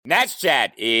Nats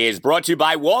Chat is brought to you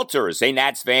by Walters. Hey,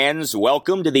 Nats fans,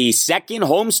 welcome to the second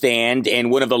homestand and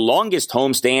one of the longest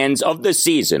homestands of the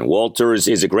season. Walters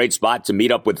is a great spot to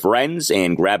meet up with friends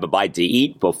and grab a bite to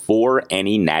eat before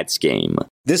any Nats game.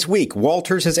 This week,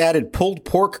 Walters has added pulled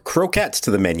pork croquettes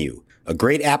to the menu, a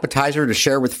great appetizer to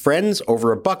share with friends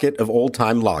over a bucket of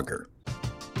old-time lager.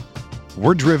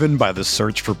 We're driven by the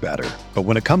search for better, but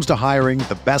when it comes to hiring,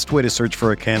 the best way to search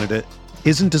for a candidate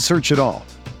isn't to search at all.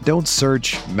 Don't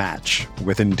search, match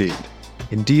with Indeed.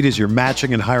 Indeed is your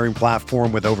matching and hiring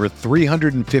platform with over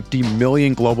 350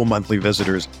 million global monthly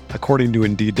visitors, according to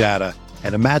Indeed data,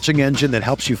 and a matching engine that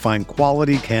helps you find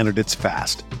quality candidates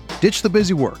fast. Ditch the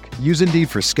busy work. Use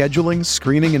Indeed for scheduling,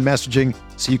 screening, and messaging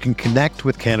so you can connect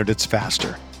with candidates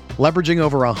faster. Leveraging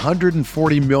over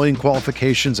 140 million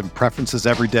qualifications and preferences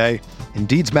every day,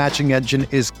 Indeed's matching engine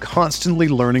is constantly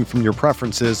learning from your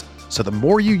preferences, so the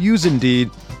more you use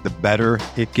Indeed, the better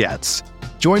it gets.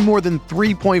 Join more than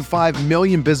 3.5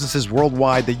 million businesses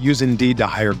worldwide that use Indeed to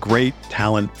hire great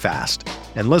talent fast.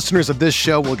 And listeners of this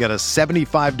show will get a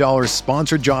 $75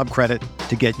 sponsored job credit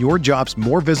to get your jobs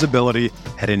more visibility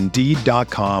at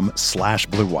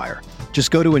Indeed.com/Blue Wire.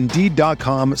 Just go to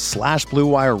Indeed.com/Blue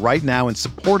Wire right now and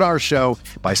support our show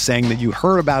by saying that you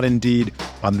heard about Indeed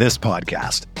on this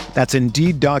podcast. That's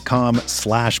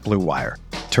Indeed.com/Blue Wire.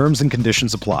 Terms and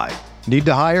conditions apply. Need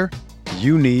to hire?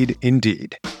 You need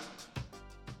Indeed.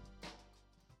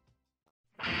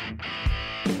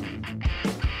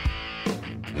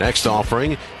 Next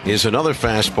offering is another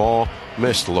fastball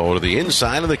missed low to the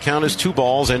inside, and the count is 2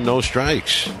 balls and no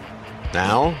strikes.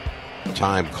 Now,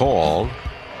 time called.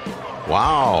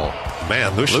 Wow.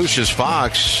 Man, Lucius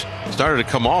Fox started to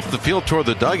come off the field toward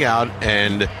the dugout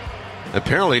and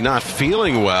apparently not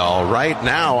feeling well right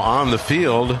now on the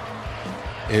field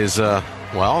is,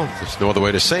 well, there's no other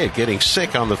way to say it, getting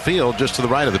sick on the field just to the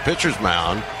right of the pitcher's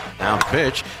mound. Now the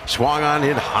pitch swung on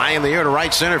in high in the air to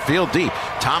right center field deep.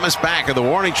 Thomas back at the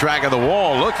warning track of the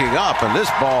wall looking up, and this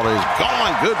ball is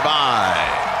gone.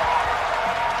 Goodbye.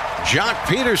 Jock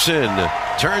Peterson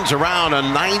turns around a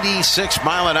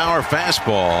 96-mile-an-hour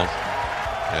fastball,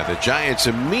 and the Giants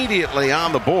immediately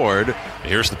on the board.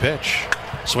 Here's the pitch.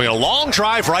 Swing a long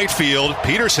drive right field.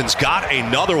 Peterson's got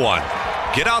another one.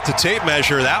 Get out the tape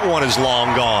measure. That one is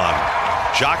long gone.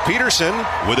 Jock Peterson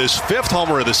with his 5th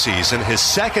homer of the season, his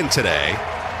 2nd today,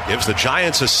 gives the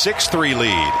Giants a 6-3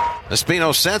 lead.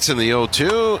 Espino sets in the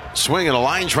 0-2, swinging a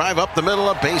line drive up the middle,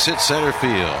 a base hit center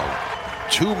field.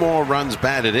 2 more runs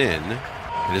batted in.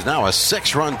 It is now a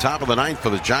 6-run top of the 9th for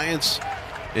the Giants.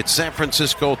 It's San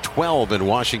Francisco 12 and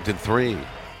Washington 3.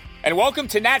 And welcome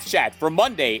to Nats Chat for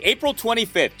Monday, April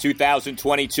 25th,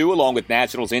 2022, along with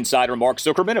Nationals insider Mark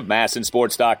Zuckerman of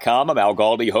MASNsports.com. I'm Al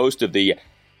Galdi, host of the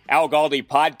Al Galdi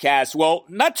podcast. Well,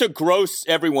 not to gross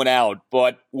everyone out,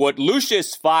 but what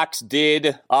Lucius Fox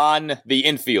did on the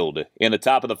infield in the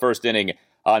top of the first inning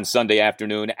on Sunday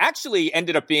afternoon actually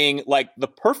ended up being like the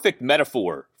perfect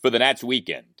metaphor for the Nats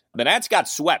weekend. The Nats got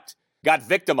swept, got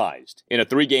victimized in a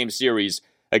 3-game series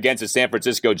against the San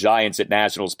Francisco Giants at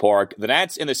Nationals Park. The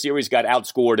Nats in the series got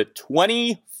outscored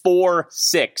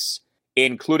 24-6,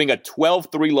 including a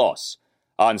 12-3 loss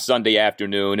on Sunday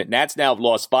afternoon. Nats now have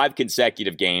lost 5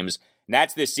 consecutive games.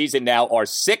 Nats this season now are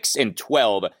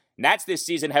 6-12. Nats this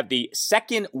season have the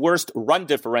 2nd worst run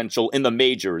differential in the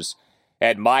majors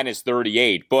at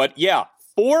 -38. But yeah,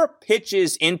 4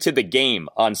 pitches into the game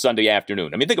on Sunday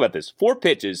afternoon. I mean, think about this. 4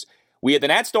 pitches. We had the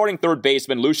Nats starting third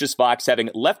baseman, Lucius Fox,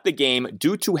 having left the game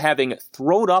due to having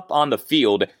thrown up on the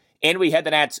field. And we had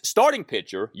the Nats starting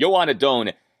pitcher, Yoan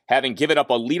Adon, having given up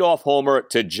a leadoff homer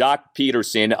to Jock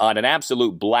Peterson on an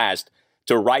absolute blast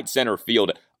to right center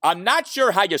field. I'm not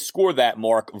sure how you score that,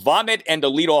 Mark. Vomit and a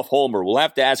leadoff homer. We'll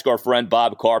have to ask our friend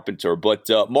Bob Carpenter. But,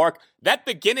 Mark, that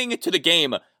beginning to the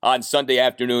game on Sunday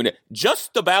afternoon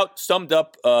just about summed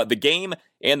up the game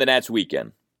and the Nats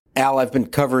weekend. Al, I've been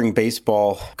covering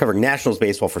Nationals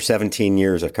baseball for 17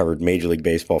 years. I've covered Major League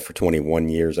Baseball for 21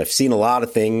 years. I've seen a lot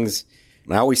of things.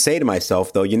 And I always say to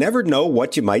myself, though, you never know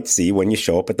what you might see when you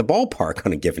show up at the ballpark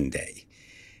on a given day.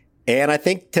 And I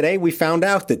think today we found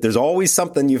out that there's always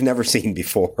something you've never seen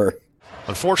before.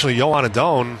 Unfortunately, Yoan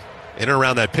Adon, in and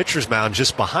around that pitcher's mound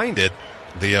just behind it,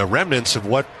 the remnants of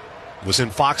what was in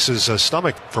Fox's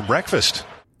stomach from breakfast.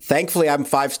 Thankfully, I'm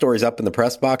 5 stories up in the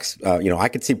press box. I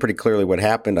could see pretty clearly what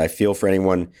happened. I feel for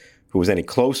anyone who was any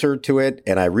closer to it.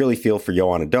 And I really feel for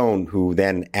Yoan Adon, who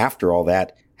then, after all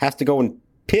that, has to go and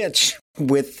pitch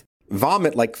with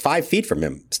vomit like 5 feet from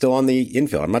him, still on the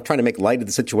infield. I'm not trying to make light of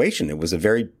the situation. It was a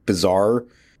very bizarre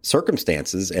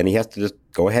circumstances, and he has to just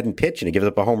go ahead and pitch, and he gives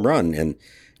up a home run. And,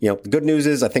 the good news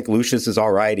is I think Lucius is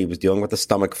all right. He was dealing with a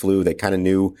stomach flu. They kind of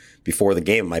knew before the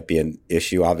game it might be an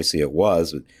issue. Obviously it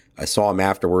was. I saw him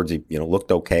afterwards. He,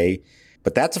 looked okay.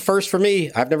 But that's a first for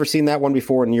me. I've never seen that one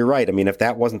before, and you're right. I mean, if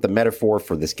that wasn't the metaphor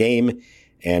for this game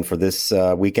and for this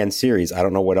weekend series, I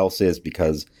don't know what else is,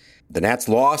 because the Nats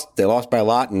lost. They lost by a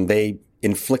lot, and they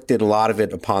inflicted a lot of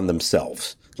it upon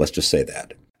themselves. Let's just say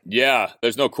that. Yeah,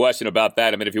 there's no question about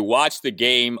that. I mean, if you watch the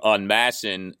game on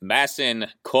Masson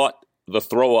caught the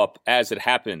throw-up as it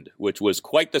happened, which was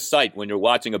quite the sight when you're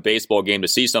watching a baseball game to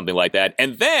see something like that.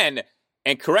 And then,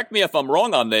 and correct me if I'm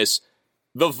wrong on this,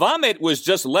 the vomit was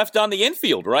just left on the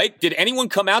infield, right? Did anyone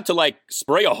come out to,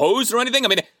 spray a hose or anything? I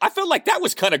mean, I felt like that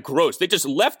was kind of gross. They just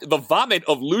left the vomit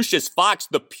of Lucius Fox,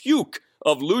 the puke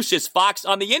of Lucius Fox,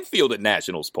 on the infield at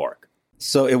Nationals Park.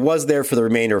 So it was there for the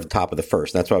remainder of the top of the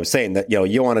first. That's why I was saying that,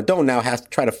 Yoan Adon now has to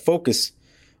try to focus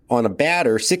on a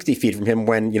batter 60 feet from him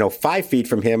when, 5 feet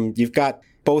from him, you've got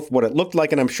both what it looked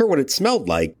like and I'm sure what it smelled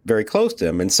like very close to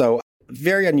him. And so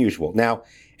very unusual. Now,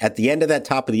 at the end of that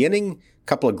top of the inning, a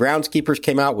couple of groundskeepers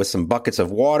came out with some buckets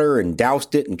of water and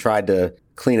doused it and tried to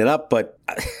clean it up. But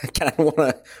I don't want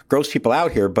to gross people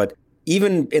out here, but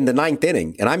even in the ninth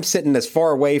inning, and I'm sitting as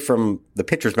far away from the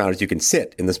pitcher's mound as you can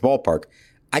sit in this ballpark,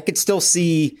 I could still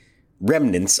see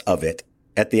remnants of it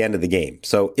at the end of the game.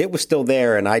 So it was still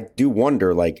there. And I do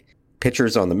wonder,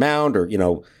 pitchers on the mound or,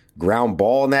 ground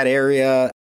ball in that area,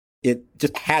 it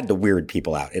just had to weird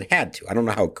people out. It had to. I don't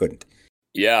know how it couldn't.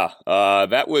 Yeah,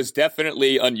 that was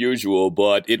definitely unusual,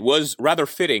 but it was rather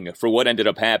fitting for what ended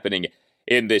up happening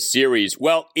in this series.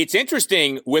 Well, it's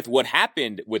interesting with what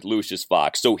happened with Lucius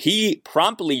Fox. So he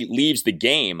promptly leaves the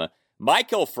game.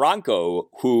 Maikel Franco,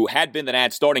 who had been the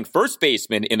Nats starting first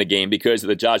baseman in the game because of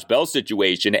the Josh Bell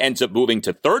situation, ends up moving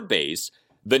to third base.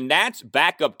 The Nats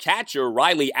backup catcher,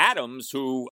 Riley Adams,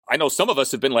 who I know some of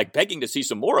us have been begging to see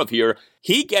some more of here,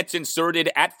 he gets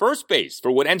inserted at first base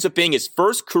for what ends up being his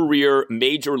first career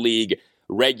major league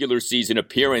regular season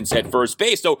appearance at first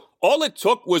base. So all it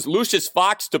took was Lucius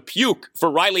Fox to puke for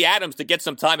Riley Adams to get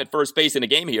some time at first base in a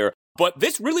game here. But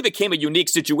this really became a unique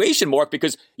situation, Mark,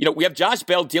 because, we have Josh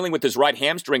Bell dealing with his right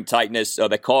hamstring tightness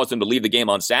that caused him to leave the game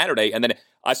on Saturday. And then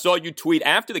I saw you tweet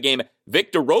after the game,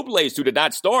 Victor Robles, who did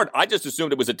not start, I just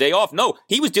assumed it was a day off. No,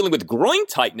 he was dealing with groin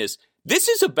tightness. This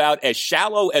is about as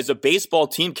shallow as a baseball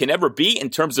team can ever be in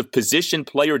terms of position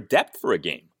player depth for a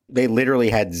game. They literally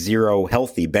had 0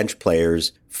 healthy bench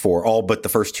players for all but the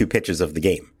first 2 pitches of the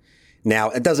game. Now,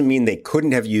 it doesn't mean they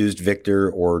couldn't have used Victor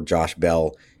or Josh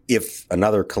Bell. If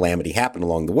another calamity happened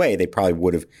along the way, they probably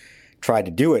would have tried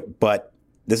to do it. But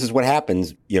this is what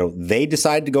happens. They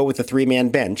decided to go with a 3-man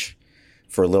bench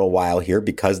for a little while here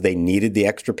because they needed the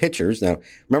extra pitchers. Now,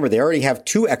 remember, they already have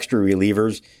 2 extra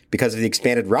relievers because of the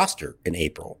expanded roster in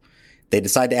April. They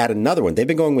decided to add another one. They've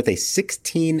been going with a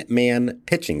 16-man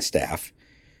pitching staff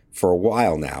for a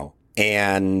while now.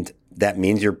 And that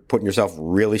means you're putting yourself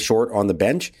really short on the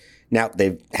bench. Now,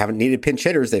 they haven't needed pinch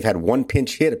hitters. They've had 1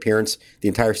 pinch hit appearance the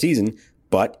entire season,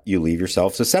 but you leave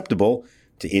yourself susceptible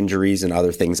to injuries and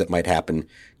other things that might happen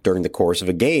during the course of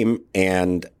a game.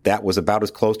 And that was about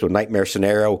as close to a nightmare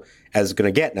scenario as it's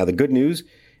going to get. Now, the good news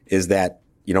is that,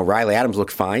 Riley Adams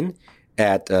looked fine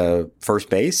at first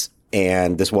base,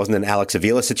 and this wasn't an Alex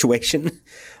Avila situation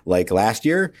like last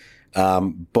year.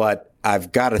 But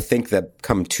I've got to think that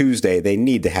come Tuesday, they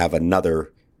need to have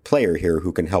another player here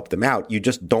who can help them out. You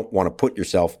just don't want to put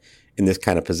yourself in this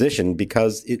kind of position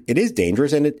because it is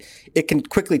dangerous and it can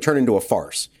quickly turn into a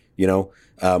farce.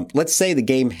 Let's say the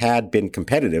game had been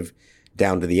competitive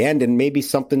down to the end and maybe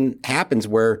something happens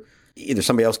where either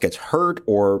somebody else gets hurt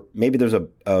or maybe there's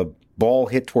a ball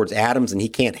hit towards Adams and he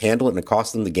can't handle it and it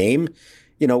costs them the game.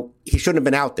 He shouldn't have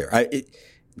been out there.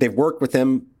 They've worked with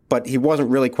him, but he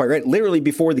wasn't really quite ready. Literally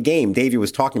before the game, Davey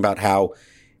was talking about how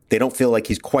they don't feel like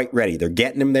he's quite ready. They're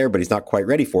getting him there, but he's not quite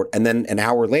ready for it. And then an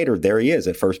hour later, there he is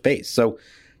at first base. So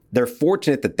they're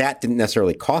fortunate that didn't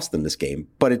necessarily cost them this game,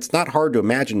 but it's not hard to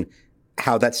imagine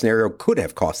how that scenario could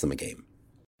have cost them a game.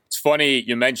 It's funny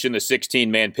you mentioned the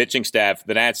 16-man pitching staff.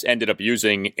 The Nats ended up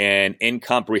using an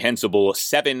incomprehensible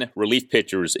 7 relief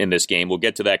pitchers in this game. We'll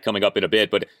get to that coming up in a bit,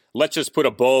 but let's just put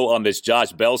a bow on this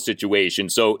Josh Bell situation.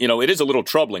 So, it is a little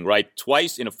troubling, right?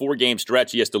 Twice in a 4-game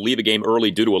stretch, he has to leave a game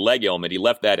early due to a leg ailment. He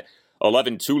left that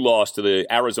 11-2 loss to the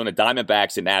Arizona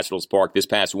Diamondbacks at Nationals Park this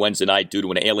past Wednesday night due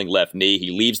to an ailing left knee. He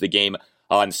leaves the game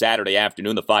on Saturday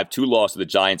afternoon, the 5-2 loss to the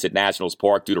Giants at Nationals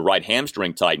Park due to right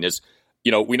hamstring tightness.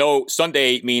 We know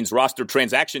Sunday means roster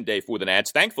transaction day for the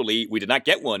Nats. Thankfully, we did not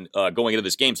get one going into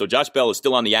this game. So Josh Bell is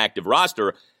still on the active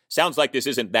roster. sounds like this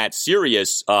isn't that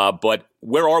serious, but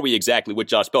where are we exactly with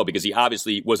Josh Bell? Because he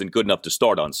obviously wasn't good enough to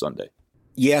start on Sunday.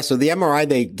 Yeah, so the MRI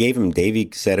they gave him, Davey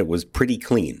said it was pretty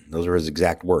clean. Those are his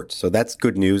exact words. So that's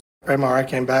good news. MRI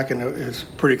came back and it was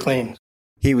pretty clean.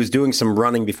 He was doing some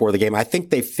running before the game. I think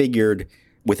they figured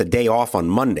with a day off on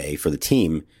Monday for the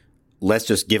team, let's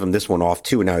just give him this one off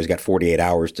too. And now he's got 48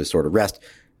 hours to sort of rest.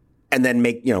 And then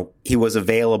he was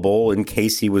available in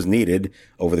case he was needed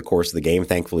over the course of the game.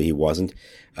 Thankfully, he wasn't.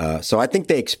 So I think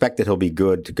they expect that he'll be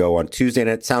good to go on Tuesday. And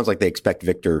it sounds like they expect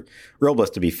Victor Robles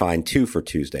to be fine too for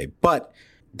Tuesday. But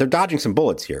they're dodging some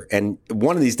bullets here. And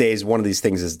one of these days, one of these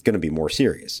things is going to be more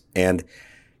serious. And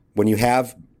when you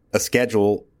have a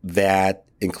schedule that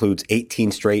includes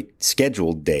 18 straight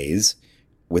scheduled days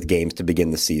with games to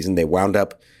begin the season, they wound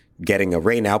up getting a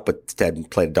rain out, but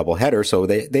instead played a doubleheader. So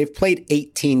they've played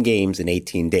 18 games in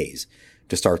 18 days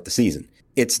to start the season.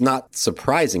 It's not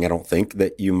surprising, I don't think,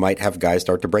 that you might have guys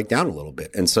start to break down a little bit.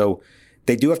 And so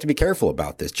they do have to be careful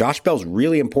about this. Josh Bell's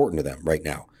really important to them right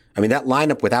now. I mean, that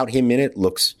lineup without him in it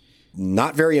looks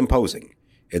not very imposing.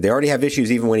 They already have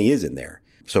issues even when he is in there.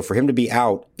 So for him to be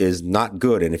out is not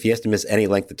good. And if he has to miss any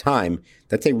length of time,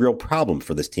 that's a real problem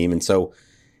for this team. And so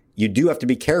you do have to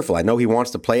be careful. I know he wants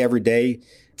to play every day,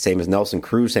 same as Nelson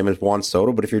Cruz, same as Juan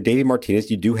Soto. But if you're Davey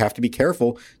Martinez, you do have to be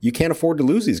careful. You can't afford to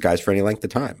lose these guys for any length of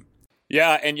time.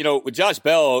 Yeah, and with Josh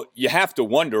Bell, you have to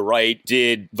wonder, right,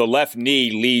 did the left knee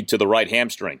lead to the right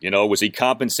hamstring? Was he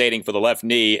compensating for the left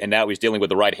knee and now he's dealing with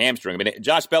the right hamstring? I mean,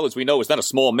 Josh Bell, as we know, is not a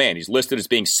small man. He's listed as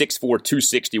being 6'4",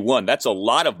 261. That's a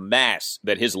lot of mass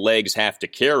that his legs have to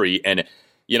carry. And,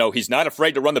 he's not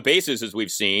afraid to run the bases, as we've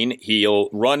seen. He'll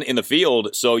run in the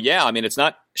field. So, yeah, I mean, it's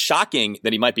not shocking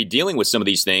that he might be dealing with some of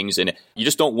these things. And you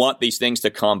just don't want these things to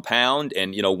compound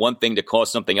and, one thing to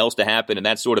cause something else to happen and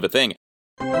that sort of a thing.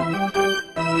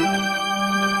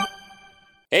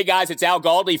 Hey guys, it's Al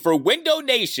Galdi for Window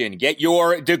Nation. Get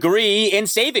your degree in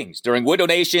savings during Window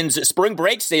Nation's spring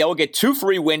break sale. Get 2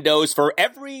 free windows for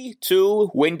every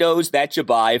 2 windows that you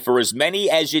buy for as many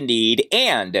as you need,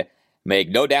 and make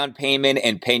no down payment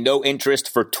and pay no interest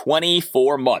for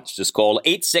 24 months. Just call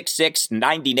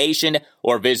 866-90-NATION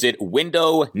or visit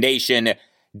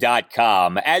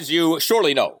windownation.com. As you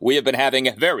surely know, we have been having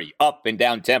very up and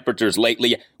down temperatures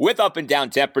lately. With up and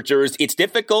down temperatures, it's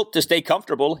difficult to stay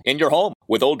comfortable in your home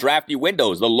with old drafty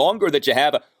windows. The longer that you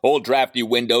have old drafty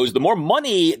windows, the more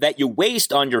money that you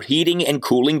waste on your heating and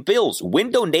cooling bills.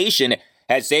 Window Nation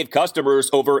has saved customers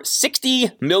over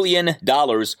 $60 million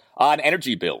on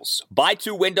energy bills. Buy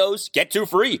 2 windows, get 2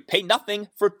 free. Pay nothing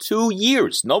for 2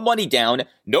 years. No money down,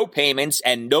 no payments,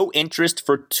 and no interest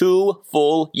for 2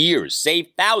 full years. Save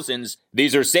thousands.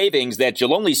 These are savings that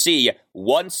you'll only see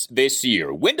once this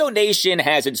year. Window Nation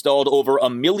has installed over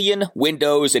 1 million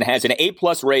windows and has an A+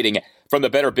 rating from the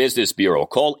Better Business Bureau.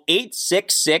 Call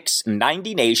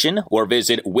 866-90-NATION or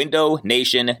visit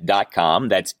windownation.com.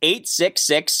 That's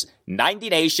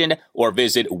 866-90-NATION or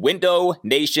visit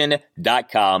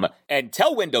windownation.com. And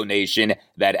tell Window Nation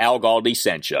that Al Galdi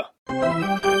sent you.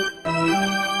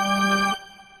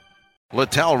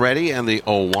 Littell ready, and the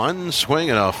 0-1 swing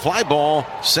and a fly ball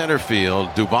center field.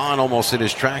 Dubon almost hit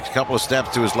his tracks, a couple of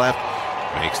steps to his left,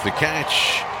 makes the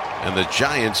catch, and the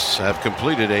Giants have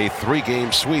completed a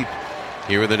 3-game sweep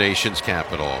here in the nation's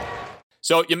capital.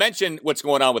 So you mentioned what's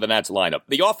going on with the Nats lineup.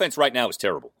 The offense right now is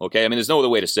terrible, okay? I mean, there's no other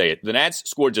way to say it. The Nats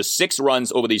scored just 6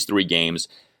 runs over these 3 games.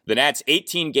 The Nats,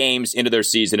 18 games into their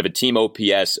season, have a team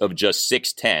OPS of just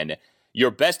 610.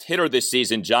 Your best hitter this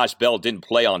season, Josh Bell, didn't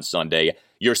play on Sunday.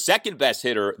 Your second best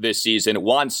hitter this season,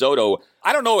 Juan Soto,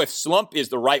 I don't know if slump is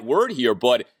the right word here,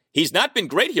 but he's not been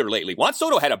great here lately. Juan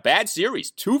Soto had a bad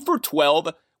series, 2 for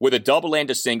 12 with a double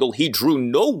and a single. He drew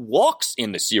no walks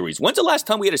in the series. When's the last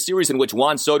time we had a series in which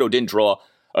Juan Soto didn't draw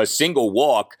a single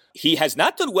walk? He has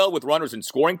not done well with runners in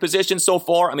scoring position so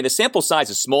far. I mean, the sample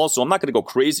size is small, so I'm not going to go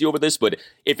crazy over this, but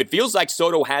if it feels like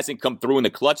Soto hasn't come through in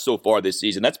the clutch so far this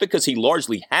season, that's because he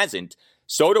largely hasn't.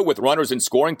 Soto with runners in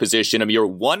scoring position, a mere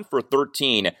 1 for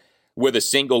 13 with a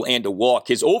single and a walk.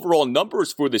 His overall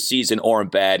numbers for the season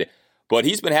aren't bad, but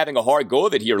he's been having a hard go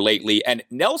of it here lately. And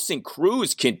Nelson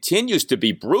Cruz continues to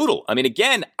be brutal. I mean,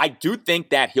 again, I do think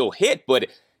that he'll hit, but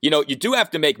you do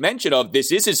have to make mention of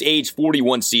this is his age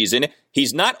 41 season.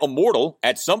 He's not immortal.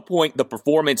 At some point, the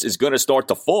performance is going to start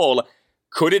to fall.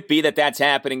 Could it be that that's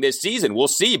happening this season? We'll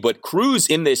see. But Cruz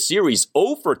in this series,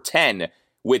 0 for 10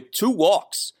 with 2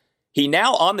 walks. He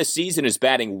now on the season is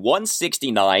batting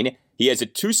 169. He has a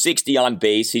 260 on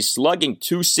base. He's slugging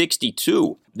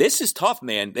 262. This is tough,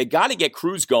 man. They got to get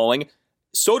Cruz going.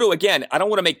 Soto, again, I don't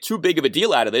want to make too big of a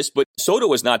deal out of this, but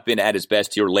Soto has not been at his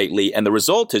best here lately, and the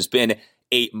result has been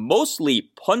a mostly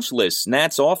punchless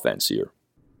Nats offense here.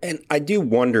 And I do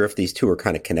wonder if these two are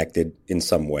kind of connected in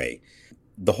some way.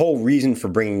 The whole reason for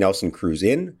bringing Nelson Cruz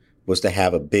in was to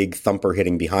have a big thumper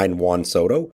hitting behind Juan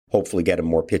Soto, hopefully get him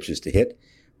more pitches to hit.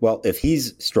 Well, if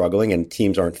he's struggling and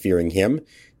teams aren't fearing him,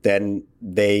 then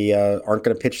they aren't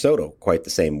going to pitch Soto quite the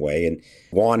same way. And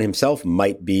Juan himself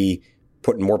might be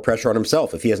putting more pressure on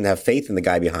himself. If he doesn't have faith in the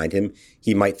guy behind him,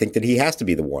 he might think that he has to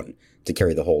be the one to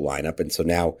carry the whole lineup. And so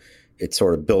now it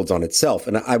sort of builds on itself.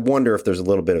 And I wonder if there's a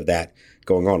little bit of that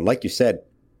going on. Like you said,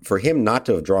 for him not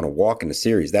to have drawn a walk in the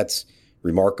series, that's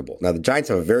remarkable. Now, the Giants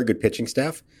have a very good pitching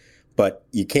staff, but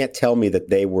you can't tell me that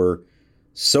they were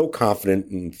so confident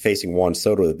in facing Juan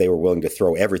Soto that they were willing to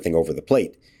throw everything over the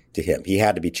plate to him. He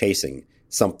had to be chasing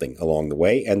something along the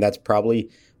way, and that's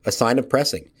probably a sign of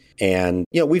pressing. And,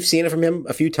 we've seen it from him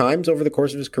a few times over the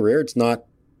course of his career. It's not,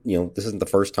 this isn't the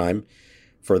first time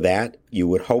for that. You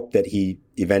would hope that he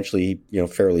eventually,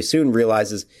 fairly soon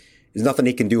realizes there's nothing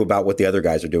he can do about what the other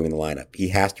guys are doing in the lineup. He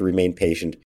has to remain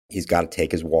patient. He's got to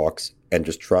take his walks and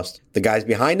just trust the guys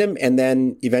behind him. And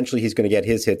then eventually he's going to get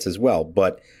his hits as well.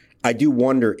 But I do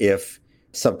wonder if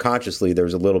subconsciously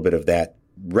there's a little bit of that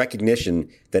recognition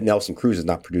that Nelson Cruz is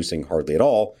not producing hardly at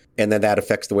all, and then that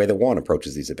affects the way that Juan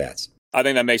approaches these at-bats. I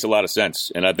think that makes a lot of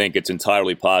sense, and I think it's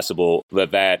entirely possible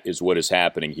that that is what is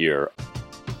happening here.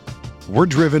 We're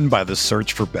driven by the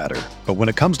search for better, but when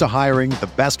it comes to hiring, the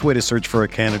best way to search for a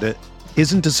candidate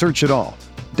isn't to search at all.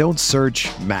 Don't search,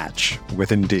 match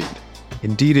with Indeed.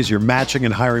 Indeed is your matching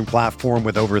and hiring platform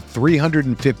with over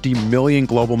 350 million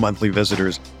global monthly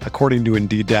visitors, according to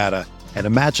Indeed data, and a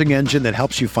matching engine that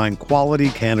helps you find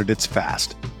quality candidates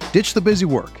fast. Ditch the busy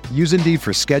work. Use Indeed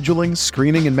for scheduling,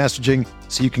 screening, and messaging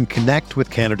so you can connect with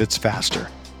candidates faster.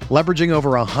 Leveraging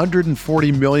over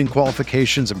 140 million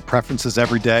qualifications and preferences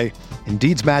every day,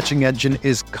 Indeed's matching engine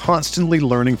is constantly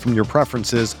learning from your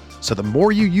preferences, so the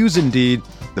more you use Indeed,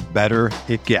 the better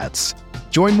it gets.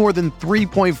 Join more than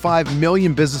 3.5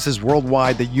 million businesses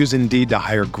worldwide that use Indeed to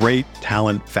hire great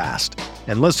talent fast.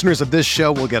 And listeners of this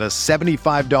show will get a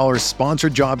 $75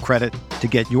 sponsored job credit to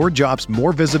get your jobs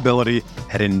more visibility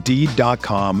at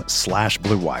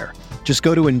Indeed.com/Blue Wire. Just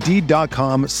go to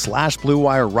Indeed.com/Blue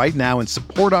Wire right now and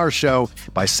support our show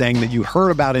by saying that you heard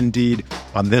about Indeed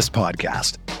on this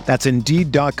podcast. That's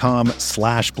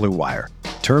Indeed.com/Blue Wire.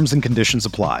 Terms and conditions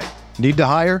apply. Need to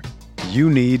hire? You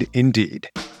need Indeed.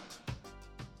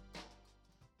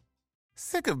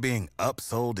 Sick of being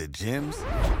upsold at gyms?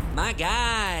 My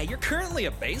guy, you're currently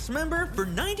a base member? For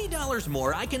 $90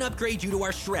 more, I can upgrade you to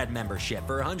our Shred membership.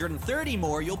 For $130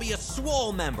 more, you'll be a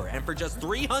Swole member. And for just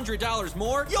 $300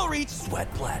 more, you'll reach Sweat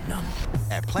Platinum.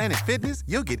 At Planet Fitness,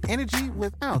 you'll get energy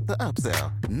without the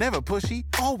upsell. Never pushy,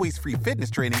 always free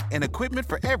fitness training and equipment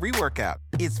for every workout.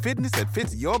 It's fitness that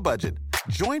fits your budget.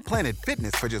 Join Planet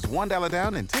Fitness for just $1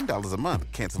 down and $10 a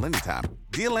month. Cancel anytime.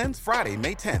 Deal ends Friday,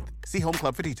 May 10th. See Home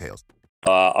Club for details.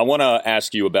 I want to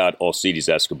ask you about Alcides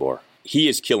Escobar. He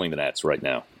is killing the Nats right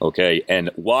now, okay?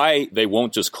 And why they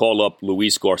won't just call up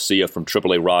Luis Garcia from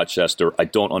AAA Rochester, I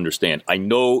don't understand. I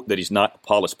know that he's not a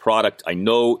polished product. I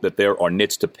know that there are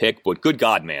nits to pick, but good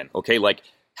God, man, okay? Like,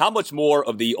 how much more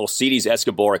of the Alcides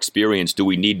Escobar experience do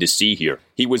we need to see here?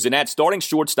 He was the Nats starting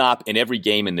shortstop in every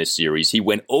game in this series. He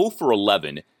went 0 for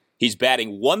 11. He's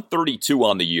batting 132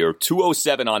 on the year,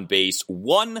 207 on base,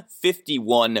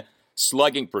 151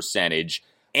 slugging percentage,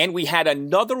 and we had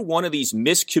another one of these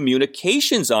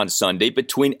miscommunications on Sunday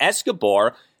between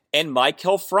Escobar and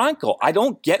Maikel Franco. I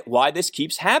don't get why this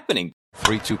keeps happening.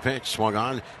 3-2 pitch, swung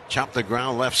on, chopped the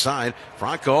ground left side.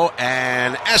 Franco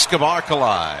and Escobar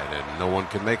collide, and no one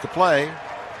can make a play.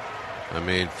 I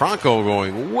mean, Franco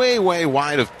going way, way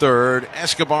wide of third,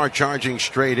 Escobar charging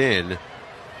straight in.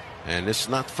 And this is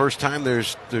not the first time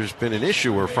there's been an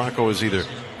issue where Franco is either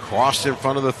crossed in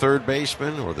front of the third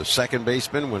baseman or the second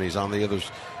baseman when he's on the other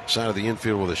side of the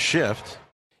infield with a shift.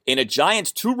 In a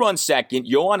Giants 2-run second,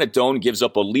 Yohan Adon gives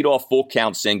up a leadoff full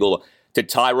count single to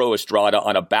Thairo Estrada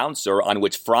on a bouncer on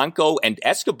which Franco and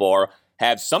Escobar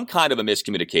have some kind of a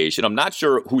miscommunication. I'm not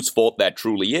sure whose fault that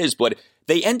truly is, but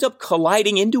they end up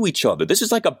colliding into each other. This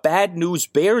is like a bad news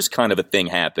bears kind of a thing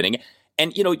happening.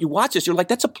 And, you watch this, you're like,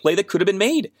 that's a play that could have been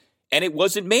made. And it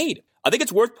wasn't made. I think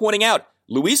it's worth pointing out,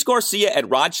 Luis Garcia at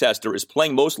Rochester is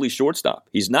playing mostly shortstop.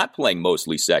 He's not playing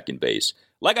mostly second base.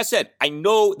 Like I said, I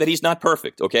know that he's not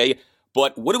perfect, okay?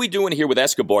 But what are we doing here with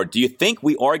Escobar? Do you think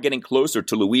we are getting closer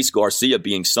to Luis Garcia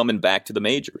being summoned back to the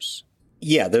majors?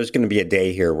 Yeah, there's going to be a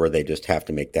day here where they just have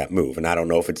to make that move. And I don't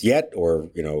know if it's yet or,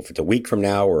 if it's a week from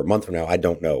now or a month from now. I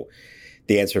don't know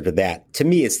the answer to that. To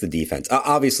me, it's the defense.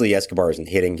 Obviously, Escobar isn't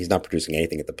hitting. He's not producing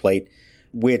anything at the plate,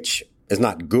 which is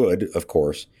not good, of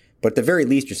course. But at the very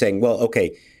least, you're saying, well,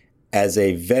 okay, as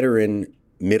a veteran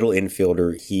middle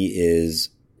infielder, he is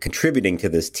contributing to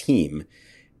this team.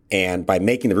 And by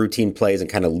making the routine plays and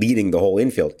kind of leading the whole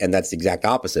infield. And that's the exact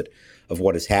opposite of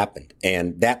what has happened.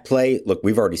 And that play, look,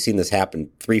 we've already seen this happen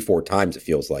 3-4 times, it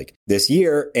feels like, this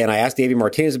year. And I asked Davey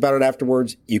Martinez about it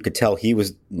afterwards. You could tell he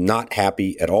was not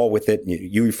happy at all with it.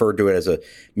 You referred to it as a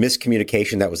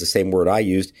miscommunication. That was the same word I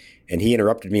used. And he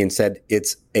interrupted me and said,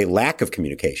 it's a lack of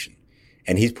communication.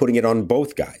 And he's putting it on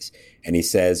both guys. And he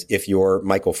says, if you're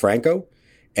Michael Franco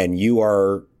and you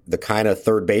are the kind of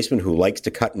third baseman who likes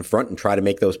to cut in front and try to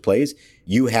make those plays,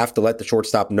 you have to let the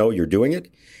shortstop know you're doing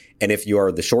it. And if you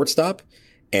are the shortstop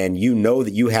and you know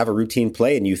that you have a routine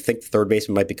play and you think the third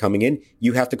baseman might be coming in,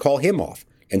 you have to call him off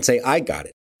and say, I got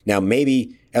it. Now,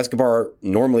 maybe Escobar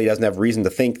normally doesn't have reason to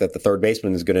think that the third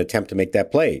baseman is going to attempt to make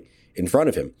that play in front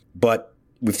of him. But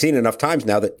we've seen enough times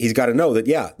now that he's got to know that,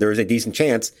 yeah, there is a decent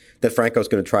chance that Franco's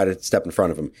going to try to step in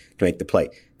front of him to make the play.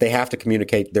 They have to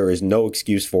communicate. There is no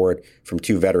excuse for it from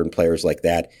two veteran players like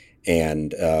that.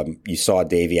 And you saw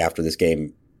Davey after this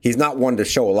game. He's not one to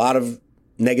show a lot of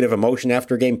negative emotion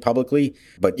after a game publicly,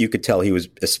 but you could tell he was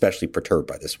especially perturbed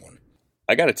by this one.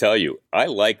 I got to tell you, I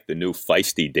like the new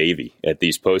feisty Davey at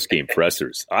these post-game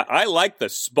pressers. I like the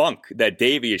spunk that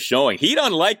Davey is showing. He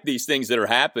doesn't like these things that are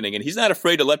happening, and he's not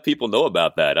afraid to let people know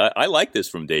about that. I like this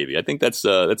from Davey. I think that's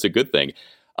a good thing.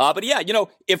 But yeah,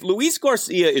 if Luis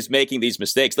Garcia is making these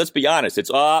mistakes, let's be honest.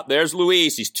 It's, there's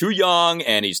Luis. He's too young,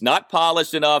 and he's not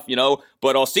polished enough,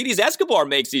 But Alcides Escobar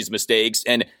makes these mistakes,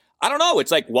 and I don't know.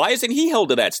 It's like, why isn't he held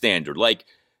to that standard? Like,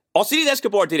 Alcides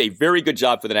Escobar did a very good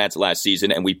job for the Nats last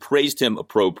season, and we praised him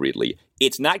appropriately.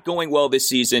 It's not going well this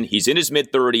season. He's in his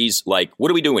mid-30s. Like, what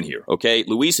are we doing here? Okay,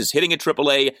 Luis is hitting at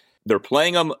AAA. They're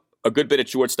playing him a good bit at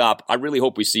shortstop. I really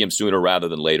hope we see him sooner rather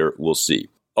than later. We'll see.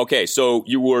 Okay, so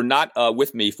you were not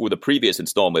with me for the previous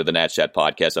installment of the Nats Chat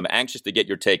podcast. I'm anxious to get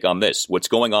your take on this. What's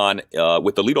going on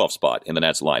with the leadoff spot in the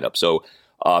Nats lineup? So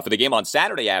for the game on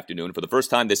Saturday afternoon, for the first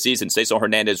time this season, Cesar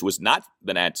Hernandez was not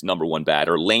the Nats' number one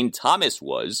batter. Lane Thomas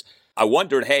was. I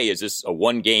wondered, hey, is this a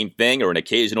one-game thing or an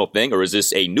occasional thing, or is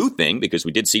this a new thing? Because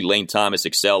we did see Lane Thomas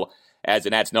excel as the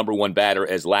Nats' number one batter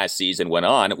as last season went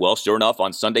on. Well, sure enough,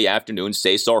 on Sunday afternoon,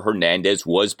 Cesar Hernandez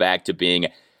was back to being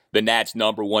the Nats'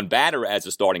 number one batter as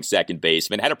a starting second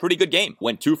baseman. Had a pretty good game.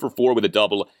 Went 2 for 4 with a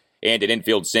double and an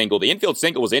infield single. The infield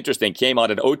single was interesting. Came on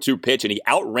an 0-2 pitch, and he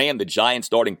outran the Giants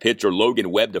starting pitcher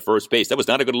Logan Webb to first base. That was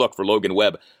not a good look for Logan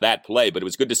Webb, that play, but it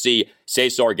was good to see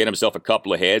Cesar get himself a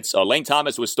couple of hits. Lane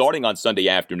Thomas was starting on Sunday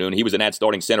afternoon. He was a Nats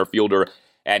starting center fielder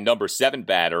and number 7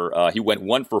 batter. He went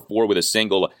 1 for 4 with a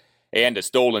single and a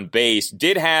stolen base.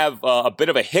 Did have a bit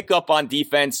of a hiccup on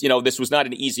defense. This was not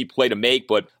an easy play to make,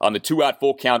 but on the 2-out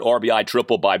full count RBI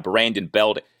triple by Brandon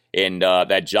Belt in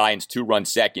that Giants 2-run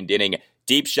second inning,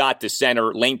 deep shot to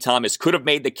center. Lane Thomas could have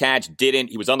made the catch, didn't.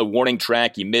 He was on the warning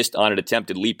track. He missed on an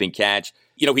attempted leaping catch.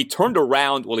 He turned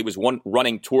around while he was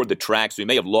running toward the track, so he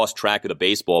may have lost track of the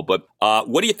baseball. But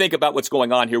what do you think about what's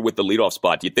going on here with the leadoff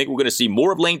spot? Do you think we're going to see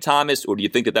more of Lane Thomas, or do you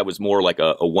think that was more like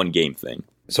a one-game thing?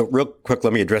 So real quick,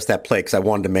 let me address that play, because I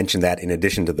wanted to mention that in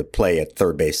addition to the play at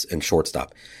third base and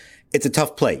shortstop. It's a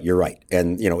tough play, you're right.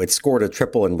 And, it scored a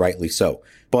triple, and rightly so.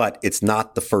 But it's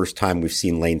not the first time we've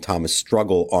seen Lane Thomas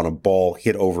struggle on a ball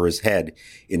hit over his head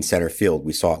in center field.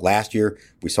 We saw it last year.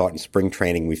 We saw it in spring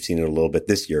training. We've seen it a little bit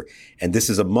this year. And this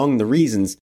is among the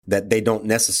reasons that they don't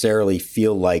necessarily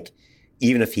feel like,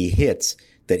 even if he hits,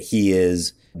 that he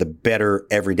is the better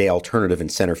everyday alternative in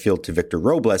center field to Victor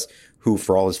Robles, who,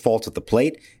 for all his faults at the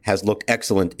plate, has looked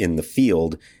excellent in the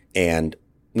field. And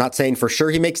not saying for sure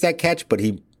he makes that catch, but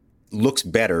he looks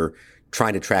better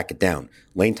trying to track it down.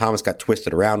 Lane Thomas got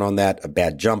twisted around on that, a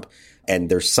bad jump. And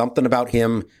there's something about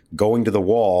him going to the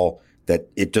wall that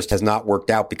it just has not worked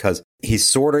out, because he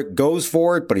sort of goes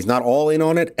for it, but he's not all in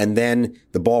on it. And then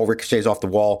the ball ricochets off the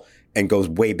wall and goes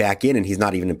way back in, and he's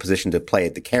not even in position to play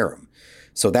it to carry him.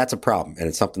 So that's a problem. And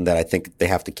it's something that I think they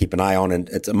have to keep an eye on. And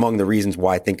it's among the reasons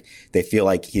why I think they feel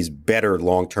like he's better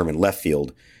long-term in left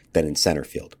field than in center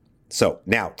field. So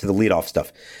now to the leadoff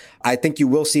stuff. I think you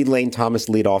will see Lane Thomas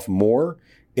lead off more.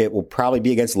 It will probably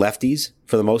be against lefties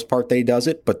for the most part that he does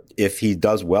it. But if he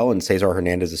does well and Cesar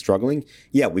Hernandez is struggling,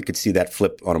 yeah, we could see that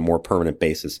flip on a more permanent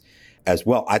basis as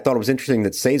well. I thought it was interesting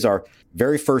that Cesar,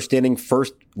 very first inning,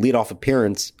 first leadoff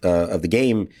appearance of the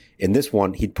game in this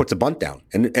one, he puts a bunt down.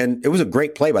 And it was a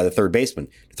great play by the third baseman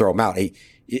to throw him out.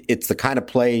 It's the kind of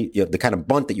play, the kind of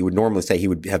bunt that you would normally say he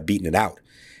would have beaten it out.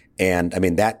 And I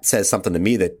mean, that says something to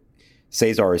me that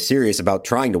Cesar is serious about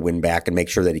trying to win back and make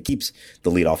sure that he keeps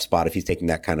the leadoff spot if he's taking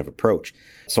that kind of approach.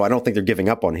 So I don't think they're giving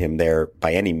up on him there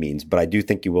by any means, but I do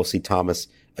think you will see Thomas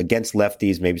against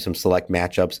lefties, maybe some select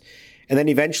matchups. And then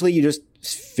eventually you just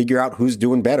figure out who's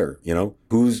doing better,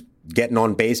 who's getting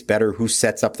on base better, who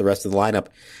sets up the rest of the lineup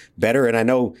better. And I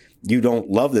know you don't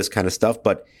love this kind of stuff,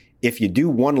 but if you do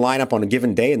one lineup on a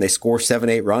given day and they score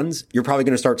 7-8 runs, you're probably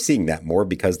going to start seeing that more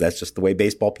because that's just the way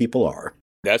baseball people are.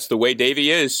 That's the way Davey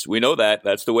is. We know that.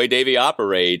 That's the way Davey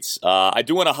operates. I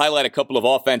do want to highlight a couple of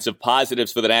offensive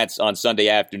positives for the Nats on Sunday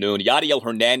afternoon. Yadiel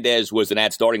Hernandez was the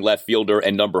Nats starting left fielder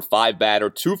and number 5 batter,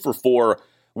 2 for 4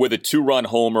 with a 2-run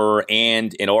homer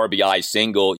and an RBI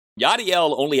single.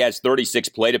 Yadiel only has 36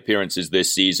 plate appearances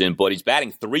this season, but he's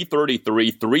batting .333,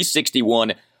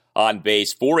 .361 on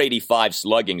base, .485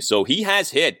 slugging. So he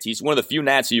has hit. He's one of the few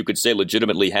Nats who you could say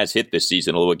legitimately has hit this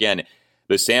season, although again,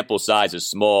 the sample size is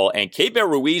small. And Keibert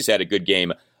Ruiz had a good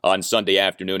game on Sunday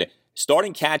afternoon.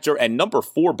 Starting catcher and number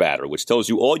 4 batter, which tells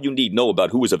you all you need to know about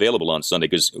who was available on Sunday,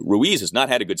 because Ruiz has not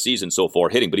had a good season so far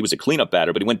hitting, but he was a cleanup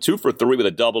batter. But he went 2 for 3 with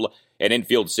a double, an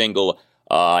infield single,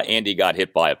 and he got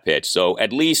hit by a pitch. So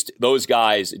at least those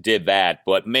guys did that.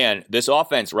 But man, this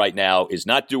offense right now is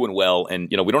not doing well. And,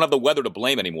 we don't have the weather to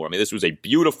blame anymore. I mean, this was a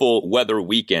beautiful weather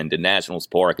weekend in Nationals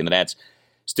Park, and the Nats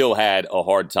still had a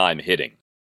hard time hitting.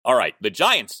 All right, the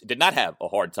Giants did not have a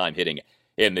hard time hitting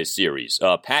in this series.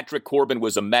 Patrick Corbin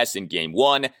was a mess in Game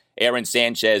 1. Aaron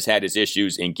Sanchez had his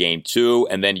issues in Game 2.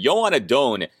 And then Yohan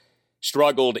Adon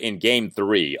struggled in Game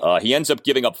 3. He ends up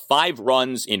giving up 5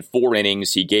 runs in 4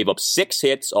 innings. He gave up 6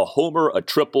 hits, a homer, a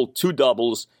triple, 2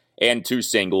 doubles, and 2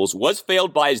 singles. Was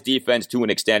failed by his defense to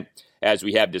an extent, as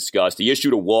we have discussed. He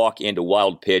issued a walk and a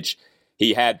wild pitch.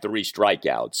 He had 3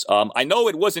 strikeouts. I know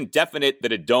it wasn't definite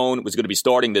that Adon was going to be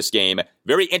starting this game.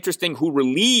 Very interesting who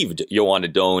relieved Yohan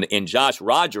Adon in Josh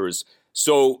Rogers.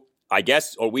 So I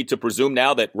guess, are we to presume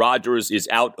now that Rogers is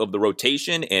out of the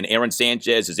rotation and Aaron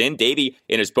Sanchez is in? Davey,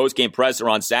 in his postgame presser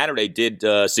on Saturday, did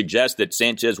suggest that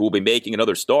Sanchez will be making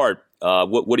another start.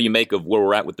 What do you make of where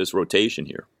we're at with this rotation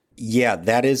here? Yeah,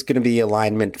 that is going to be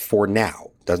alignment for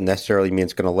now. Doesn't necessarily mean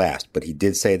it's going to last, but he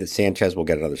did say that Sanchez will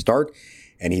get another start.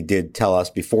 And he did tell us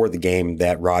before the game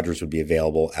that Rogers would be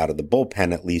available out of the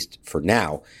bullpen, at least for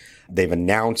now. They've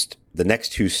announced the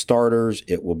next 2 starters.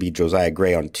 It will be Josiah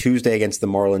Gray on Tuesday against the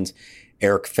Marlins,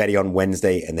 Eric Fedde on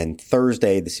Wednesday, and then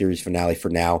Thursday, the series finale for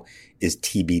now, is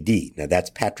TBD. Now,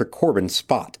 that's Patrick Corbin's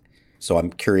spot. So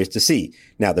I'm curious to see.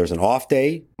 Now, there's an off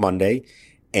day, Monday,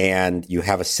 and you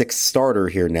have a 6th starter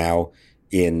here now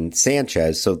in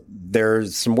Sanchez. So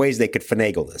there's some ways they could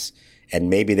finagle this.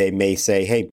 And maybe they may say,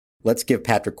 hey, let's give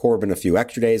Patrick Corbin a few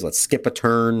extra days. Let's skip a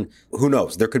turn. Who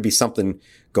knows? There could be something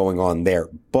going on there.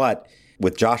 But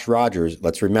with Josh Rogers,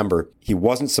 let's remember, he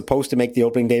wasn't supposed to make the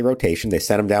opening day rotation. They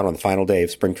sent him down on the final day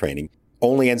of spring training.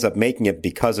 Only ends up making it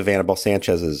because of Anibal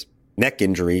Sanchez's neck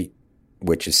injury,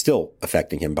 which is still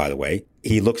affecting him, by the way.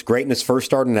 He looks great in his first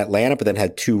start in Atlanta, but then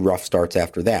had 2 rough starts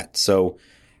after that. So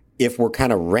if we're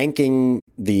kind of ranking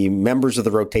the members of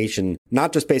the rotation,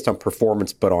 not just based on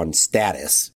performance, but on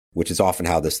status, which is often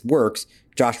how this works,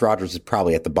 Josh Rogers is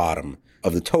probably at the bottom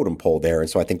of the totem pole there. And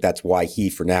so I think that's why he,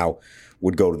 for now,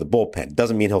 would go to the bullpen.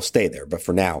 Doesn't mean he'll stay there, but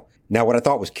for now. Now, what I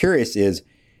thought was curious is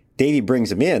Davey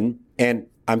brings him in, and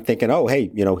I'm thinking, oh,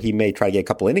 hey, he may try to get a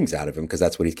couple innings out of him because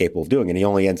that's what he's capable of doing. And he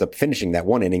only ends up finishing that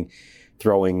 1 inning,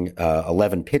 throwing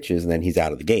 11 pitches, and then he's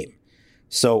out of the game.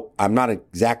 So I'm not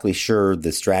exactly sure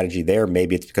the strategy there.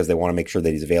 Maybe it's because they want to make sure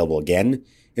that he's available again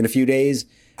in a few days.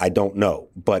 I don't know.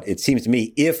 But it seems to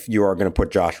me if you are going to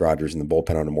put Josh Rogers in the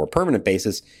bullpen on a more permanent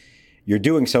basis, you're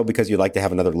doing so because you'd like to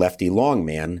have another lefty long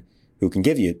man who can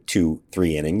give you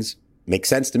 2-3 innings. Makes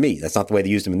sense to me. That's not the way they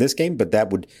used him in this game, but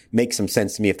that would make some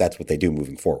sense to me if that's what they do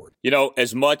moving forward.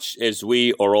 As much as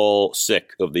we are all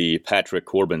sick of the Patrick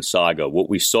Corbin saga, what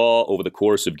we saw over the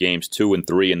course of games 2 and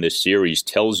 3 in this series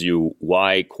tells you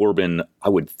why Corbin, I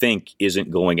would think, isn't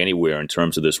going anywhere in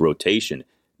terms of this rotation.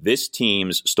 This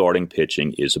team's starting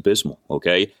pitching is abysmal,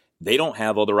 okay? They don't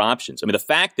have other options. I mean, the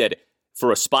fact that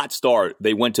for a spot start,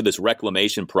 they went to this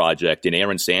reclamation project in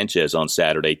Aaron Sanchez on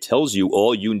Saturday tells you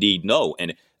all you need to know.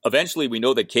 And eventually we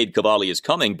know that Cade Cavalli is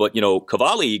coming, but,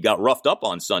 Cavalli got roughed up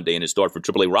on Sunday in his start for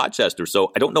AAA Rochester,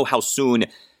 so I don't know how soon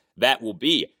that will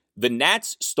be. The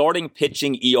Nats' starting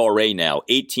pitching ERA now,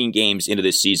 18 games into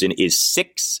this season, is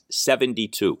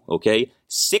 6.72, okay?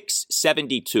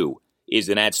 6.72. Is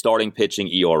the Nats starting pitching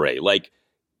ERA.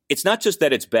 It's not just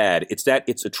that it's bad, it's that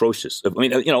it's atrocious. I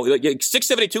mean,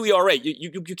 6.72 ERA,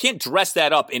 you can't dress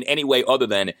that up in any way other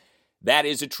than that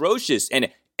is atrocious. And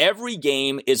every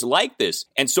game is like this.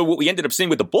 And so what we ended up seeing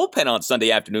with the bullpen on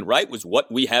Sunday afternoon, right, was what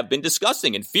we have been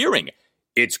discussing and fearing.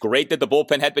 It's great that the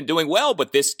bullpen had been doing well,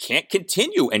 but this can't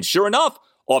continue. And sure enough,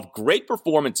 off great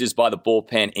performances by the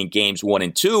bullpen in games 1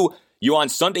 and 2, You on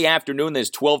Sunday afternoon, this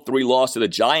 12-3 loss to the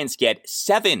Giants get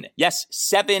 7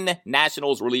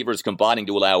 Nationals relievers combining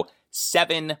to allow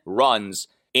 7 runs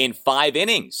in 5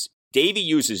 innings. Davey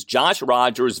uses Josh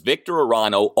Rogers, Victor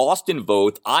Arano, Austin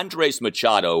Voth, Andres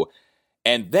Machado,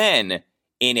 and then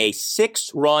in a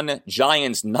 6-run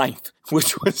Giants ninth,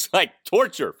 which was like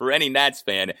torture for any Nats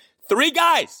fan, 3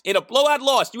 guys in a blowout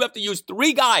loss. You have to use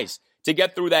 3 guys to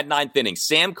get through that 9th inning.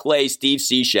 Sam Clay, Steve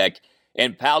Cishek,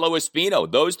 and Paolo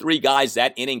Espino. Those 3 guys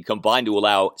that inning combined to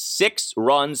allow 6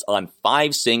 runs on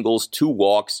 5 singles, 2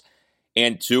 walks,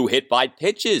 and 2 hit by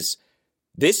pitches.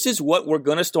 This is what we're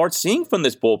going to start seeing from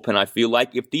this bullpen, I feel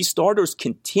like, if these starters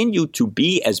continue to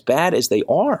be as bad as they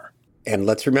are. And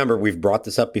let's remember, we've brought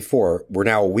this up before. We're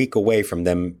now a week away from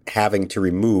them having to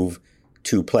remove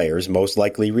 2 players, most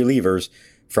likely relievers,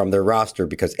 from their roster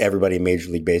because everybody in Major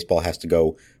League Baseball has to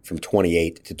go from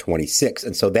 28 to 26.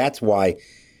 And so that's why,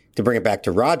 to bring it back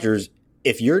to Rogers,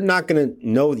 if you're not going to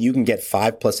know that you can get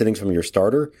 5+ innings from your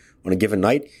starter on a given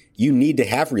night, you need to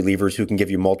have relievers who can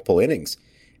give you multiple innings.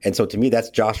 And so to me, that's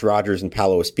Josh Rogers and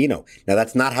Paolo Espino. Now,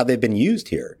 that's not how they've been used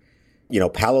here. You know,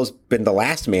 Paolo's been the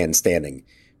last man standing,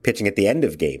 pitching at the end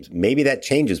of games. Maybe that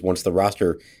changes once the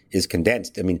roster is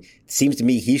condensed. I mean, it seems to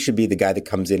me he should be the guy that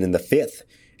comes in the 5th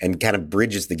and kind of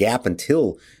bridges the gap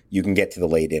until you can get to the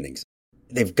late innings.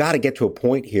 They've got to get to a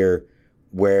point here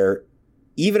where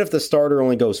even if the starter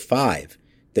only goes 5,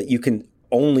 that you can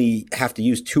only have to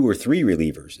use 2 or 3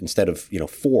 relievers instead of,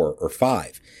 4 or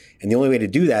 5. And the only way to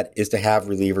do that is to have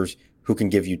relievers who can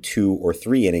give you 2 or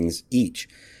 3 innings each.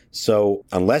 So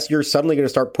unless you're suddenly going to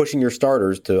start pushing your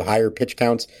starters to higher pitch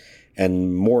counts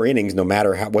and more innings, no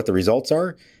matter what the results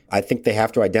are, I think they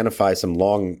have to identify some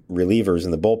long relievers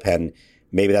in the bullpen.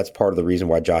 Maybe that's part of the reason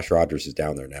why Josh Rogers is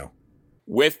down there now.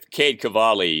 With Cade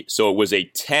Cavalli, so it was a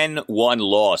 10-1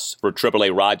 loss for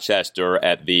AAA Rochester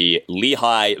at the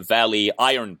Lehigh Valley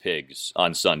Iron Pigs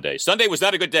on Sunday. Sunday was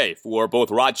not a good day for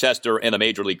both Rochester and the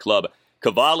Major League Club.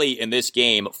 Cavalli in this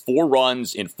game, 4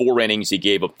 runs in 4 innings. He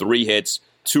gave up 3 hits,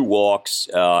 2 walks,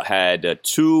 had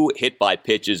 2 hit by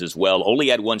pitches as well, only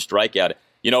had 1 strikeout.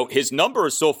 His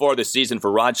numbers so far this season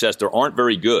for Rochester aren't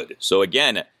very good. So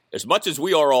again, as much as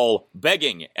we are all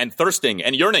begging and thirsting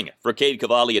and yearning for Cade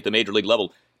Cavalli at the Major League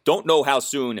level, don't know how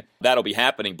soon that'll be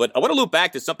happening. But I want to loop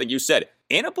back to something you said.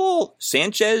 Anibal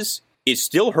Sanchez is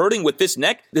still hurting with this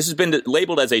neck. This has been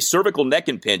labeled as a cervical neck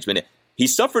impingement. He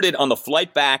suffered it on the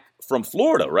flight back from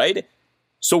Florida, right?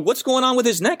 So what's going on with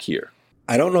his neck here?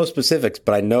 I don't know specifics,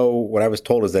 but I know what I was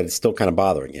told is that it's still kind of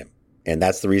bothering him. And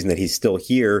that's the reason that he's still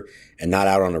here and not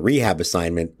out on a rehab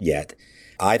assignment yet.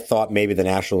 I thought maybe the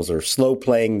Nationals are slow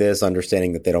playing this,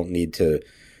 understanding that they don't need to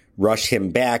rush him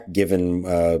back given,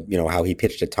 how he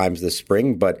pitched at times this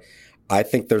spring. But I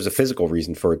think there's a physical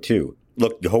reason for it, too.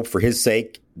 Look, you hope for his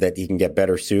sake that he can get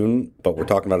better soon. But we're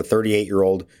talking about a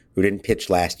 38-year-old who didn't pitch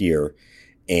last year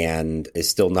and is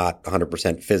still not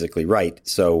 100% physically right.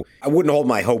 So I wouldn't hold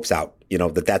my hopes out,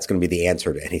 that that's going to be the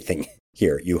answer to anything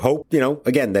here. You hope,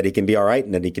 again, that he can be all right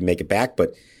and that he can make it back.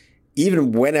 But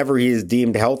even whenever he is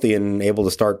deemed healthy and able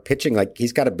to start pitching, like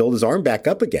he's got to build his arm back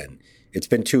up again. It's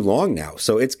been too long now.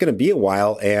 So it's going to be a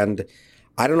while. And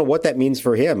I don't know what that means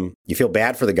for him. You feel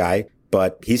bad for the guy,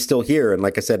 but he's still here. And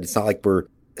like I said, it's not like we're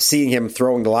seeing him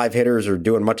throwing to live hitters or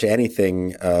doing much of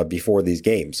anything before these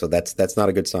games. So that's not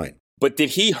a good sign. But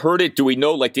did he hurt it? Do we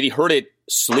know, did he hurt it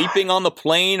sleeping on the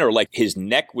plane or his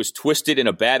neck was twisted in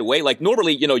a bad way?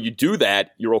 Normally, you do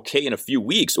that, you're okay in a few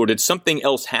weeks. Or did something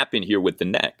else happen here with the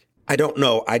neck? I don't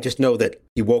know. I just know that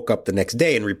he woke up the next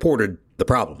day and reported the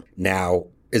problem. Now,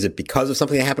 is it because of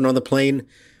something that happened on the plane,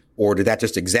 or did that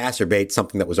just exacerbate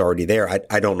something that was already there?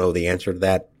 I don't know the answer to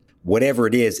that. Whatever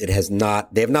it is, they have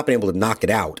not been able to knock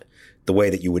it out the way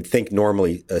that you would think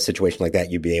normally a situation like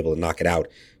that, you'd be able to knock it out,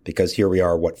 because here we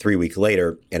are, 3 weeks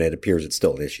later, and it appears it's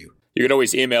still an issue. You can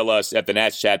always email us at the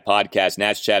Nats Chat Podcast,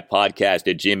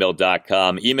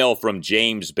 natschatpodcast@gmail.com. Email from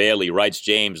James Bailey. Writes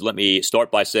James, let me start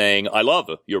by saying I love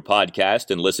your podcast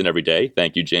and listen every day.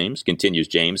 Thank you, James. Continues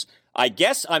James. I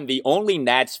guess I'm the only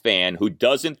Nats fan who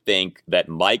doesn't think that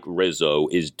Mike Rizzo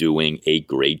is doing a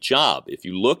great job. If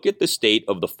you look at the state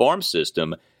of the farm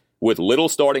system with little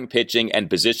starting pitching and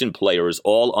position players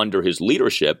all under his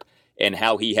leadership and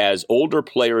how he has older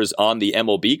players on the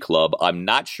MLB club, I'm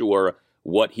not sure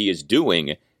what he is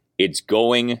doing. It's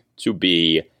going to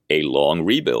be a long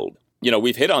rebuild.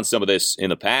 We've hit on some of this in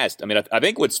the past. I mean, I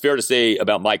think what's fair to say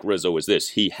about Mike Rizzo is this.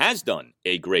 He has done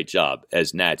a great job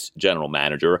as Nats general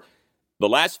manager. The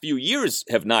last few years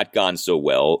have not gone so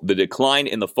well. The decline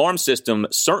in the farm system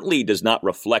certainly does not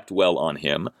reflect well on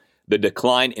him. The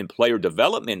decline in player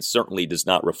development certainly does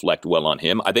not reflect well on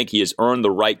him. I think he has earned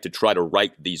the right to try to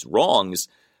right these wrongs.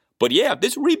 But yeah, if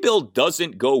this rebuild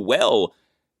doesn't go well,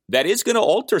 that is going to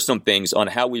alter some things on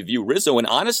how we view Rizzo. And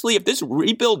honestly, if this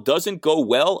rebuild doesn't go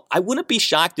well, I wouldn't be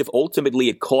shocked if ultimately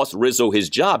it costs Rizzo his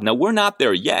job. Now, we're not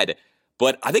there yet,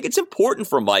 but I think it's important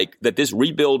for Mike that this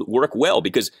rebuild work well,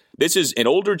 because this is an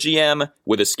older GM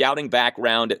with a scouting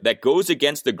background that goes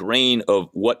against the grain of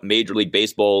what Major League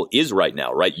Baseball is right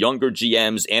now, right? Younger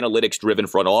GMs, analytics-driven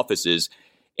front offices.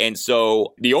 And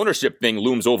so the ownership thing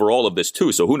looms over all of this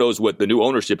too. So who knows what the new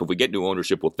ownership, if we get new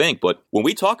ownership, will think. But when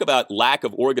we talk about lack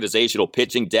of organizational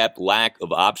pitching depth, lack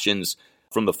of options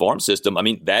from the farm system, I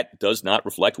mean, that does not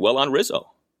reflect well on Rizzo.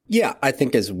 Yeah, I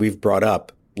think as we've brought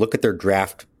up, look at their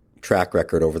draft track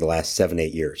record over the last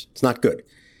 7-8 years. It's not good.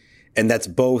 And that's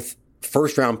both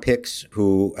first round picks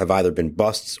who have either been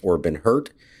busts or been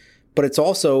hurt, but it's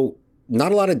also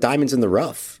not a lot of diamonds in the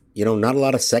rough. You know, not a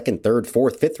lot of second, third,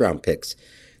 fourth, fifth round picks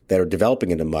that are developing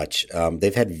into much.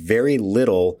 They've had very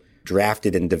little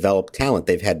drafted and developed talent.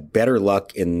 They've had better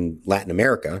luck in Latin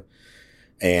America,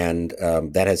 and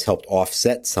that has helped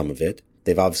offset some of it.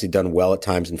 They've obviously done well at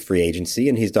times in free agency,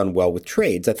 and he's done well with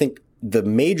trades. I think the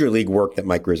major league work that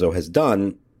Mike Rizzo has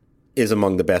done is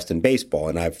among the best in baseball.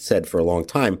 And I've said for a long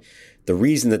time, the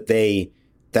reason that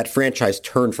that franchise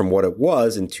turned from what it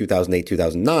was in 2008,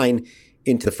 2009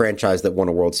 into the franchise that won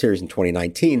a World Series in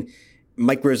 2019,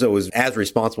 Mike Rizzo is as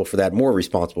responsible for that, more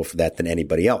responsible for that than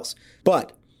anybody else.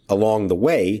 But along the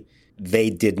way,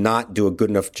 they did not do a good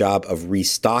enough job of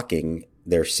restocking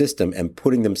their system and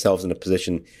putting themselves in a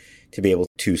position to be able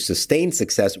to sustain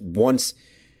success once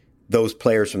those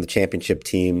players from the championship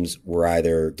teams were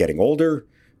either getting older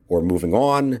or moving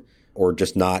on or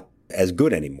just not as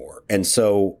good anymore. And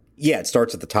so, yeah, it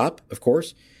starts at the top, of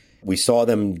course. We saw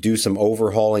them do some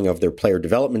overhauling of their player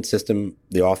development system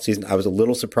the offseason. I was a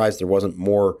little surprised there wasn't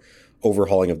more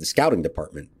overhauling of the scouting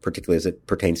department, particularly as it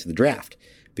pertains to the draft,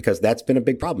 because that's been a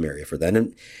big problem area for them.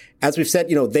 And as we've said,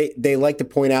 they like to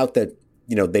point out that,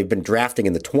 they've been drafting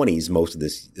in the 20s most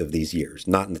of these years,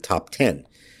 not in the top 10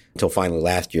 until finally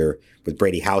last year with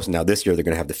Brady House. And now this year they're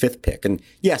going to have the 5th pick. And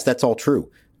yes, that's all true.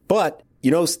 But,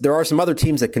 there are some other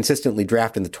teams that consistently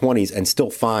draft in the 20s and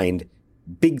still find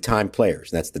big-time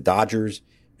players. And that's the Dodgers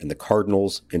and the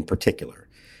Cardinals in particular,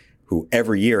 who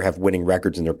every year have winning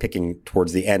records and they're picking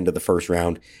towards the end of the first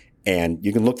round. And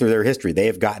you can look through their history. They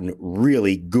have gotten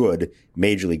really good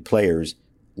major league players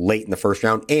late in the first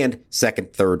round and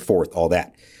second, third, fourth, all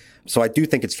that. So I do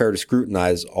think it's fair to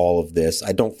scrutinize all of this.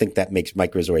 I don't think that makes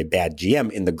Mike Rizzo a bad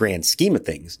GM in the grand scheme of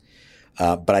things.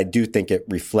 But I do think it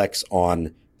reflects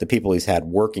on the people he's had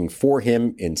working for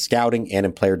him in scouting and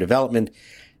in player development.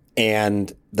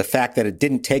 And the fact that it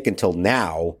didn't take until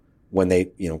now when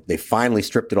they finally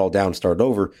stripped it all down and started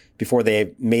over before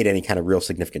they made any kind of real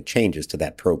significant changes to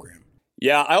that program.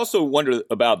 Yeah, I also wonder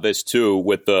about this too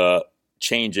with the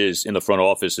changes in the front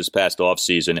office this past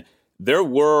offseason. There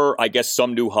were, I guess,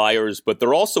 some new hires, but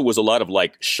there also was a lot of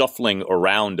shuffling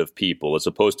around of people as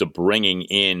opposed to bringing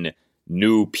in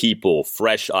new people,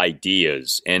 fresh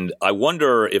ideas. And I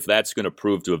wonder if that's going to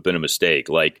prove to have been a mistake.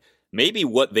 Maybe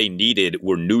what they needed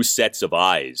were new sets of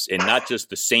eyes and not just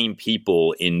the same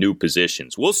people in new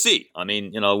positions. We'll see. I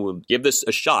mean, we'll give this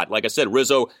a shot. Like I said,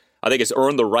 Rizzo, I think, has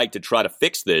earned the right to try to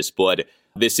fix this, but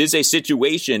this is a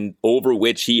situation over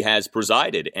which he has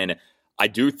presided. And I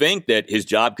do think that his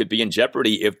job could be in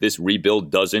jeopardy if this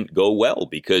rebuild doesn't go well,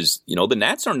 because, the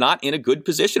Nats are not in a good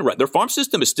position. Their farm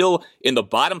system is still in the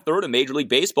bottom third of Major League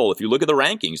Baseball if you look at the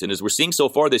rankings. And as we're seeing so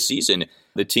far this season,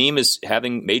 the team is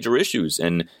having major issues.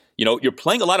 And you're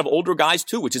playing a lot of older guys,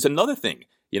 too, which is another thing.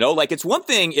 It's one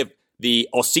thing if the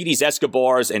Alcides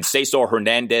Escobars and Cesar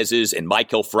Hernandezes and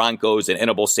Michael Francos and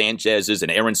Anibal Sanchezes and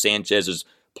Aaron Sanchezes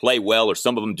play well, or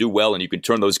some of them do well, and you can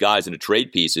turn those guys into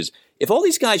trade pieces. If all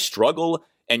these guys struggle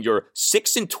and you're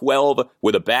 6-12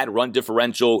 with a bad run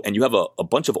differential and you have a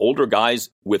bunch of older guys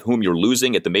with whom you're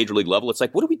losing at the major league level, it's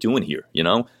what are we doing here,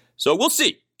 So we'll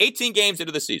see. 18 games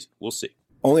into the season. We'll see.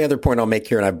 Only other point I'll make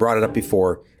here, and I brought it up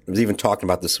before, I was even talking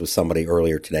about this with somebody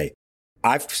earlier today.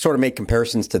 I've sort of made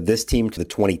comparisons to this team to the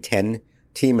 2010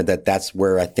 team, and that's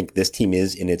where I think this team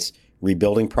is in its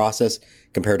rebuilding process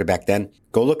compared to back then.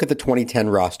 Go look at the 2010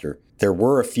 roster. There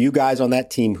were a few guys on that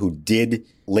team who did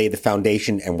lay the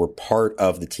foundation and were part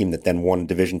of the team that then won a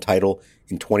division title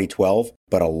in 2012.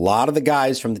 But a lot of the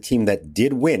guys from the team that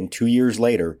did win 2 years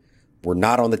later were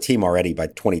not on the team already by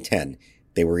 2010.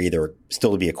 They were either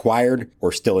still to be acquired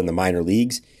or still in the minor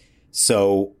leagues.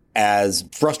 So as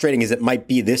frustrating as it might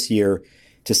be this year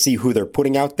to see who they're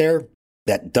putting out there,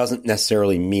 that doesn't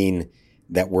necessarily mean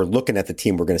that we're looking at the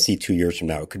team we're going to see 2 years from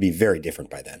now. It could be very different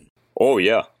by then. Oh,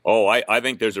 yeah. Oh, I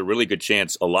think there's a really good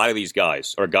chance a lot of these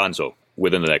guys are gonzo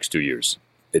within the next 2 years.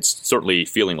 It's certainly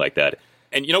feeling like that.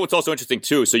 And you know what's also interesting,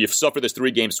 too? So you've suffered this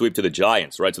 3-game sweep to the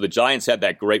Giants, right? So the Giants had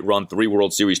that great run, 3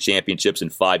 World Series championships in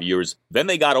 5 years. Then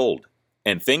they got old,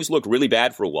 and things looked really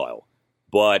bad for a while.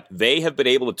 But they have been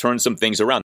able to turn some things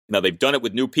around. Now, they've done it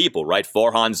with new people, right?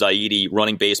 Farhan Zaidi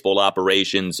running baseball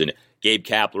operations and Gabe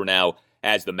Kapler now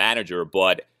as the manager.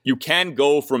 But you can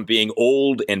go from being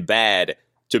old and bad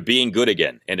to being good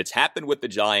again. And it's happened with the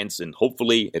Giants, and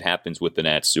hopefully it happens with the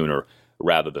Nats sooner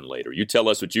rather than later. You tell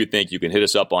us what you think. You can hit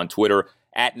us up on Twitter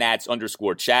at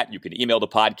Nats_chat. You can email the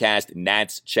podcast,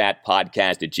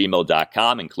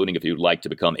 natschatpodcast@gmail.com, including if you'd like to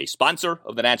become a sponsor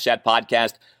of the Nats Chat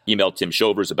Podcast. Email Tim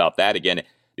Shovers about that. Again,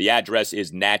 the address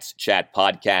is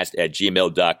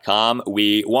natschatpodcast@gmail.com.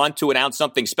 We want to announce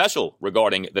something special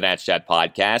regarding the Nats Chat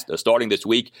Podcast. Starting this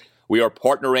week, we are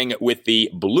partnering with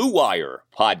the Blue Wire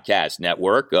Podcast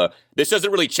Network. This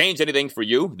doesn't really change anything for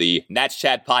you, the Nats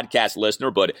Chat Podcast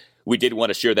listener, but we did want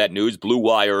to share that news. Blue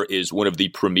Wire is one of the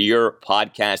premier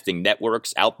podcasting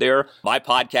networks out there. My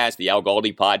podcast, the Al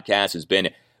Galdi Podcast, has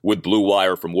been with Blue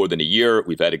Wire for more than a year.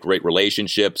 We've had a great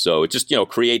relationship, so it just,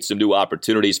 creates some new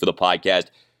opportunities for the podcast.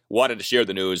 Wanted to share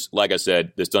the news. Like I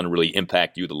said, this doesn't really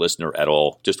impact you, the listener, at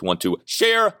all. Just want to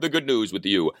share the good news with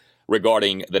you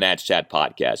regarding the Nats Chat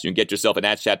Podcast. You can get yourself a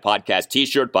Nats Chat Podcast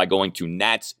t-shirt by going to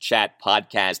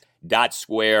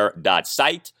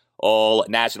natschatpodcast.square.site. All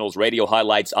Nationals radio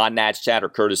highlights on Nats Chat are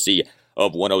courtesy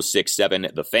of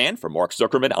 106.7 The Fan. For Mark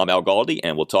Zuckerman, I'm Al Galdi,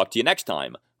 and we'll talk to you next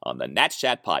time on the Nats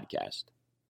Chat Podcast.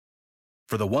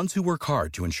 For the ones who work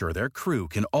hard to ensure their crew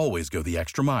can always go the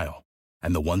extra mile,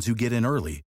 and the ones who get in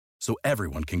early so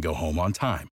everyone can go home on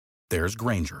time, there's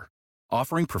Grainger,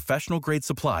 offering professional-grade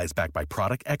supplies backed by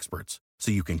product experts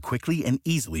so you can quickly and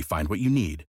easily find what you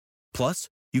need. Plus,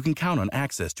 you can count on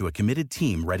access to a committed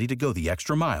team ready to go the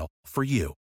extra mile for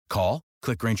you. Call,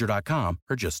 click Grainger.com,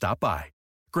 or just stop by.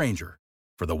 Grainger,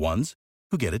 for the ones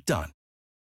who get it done.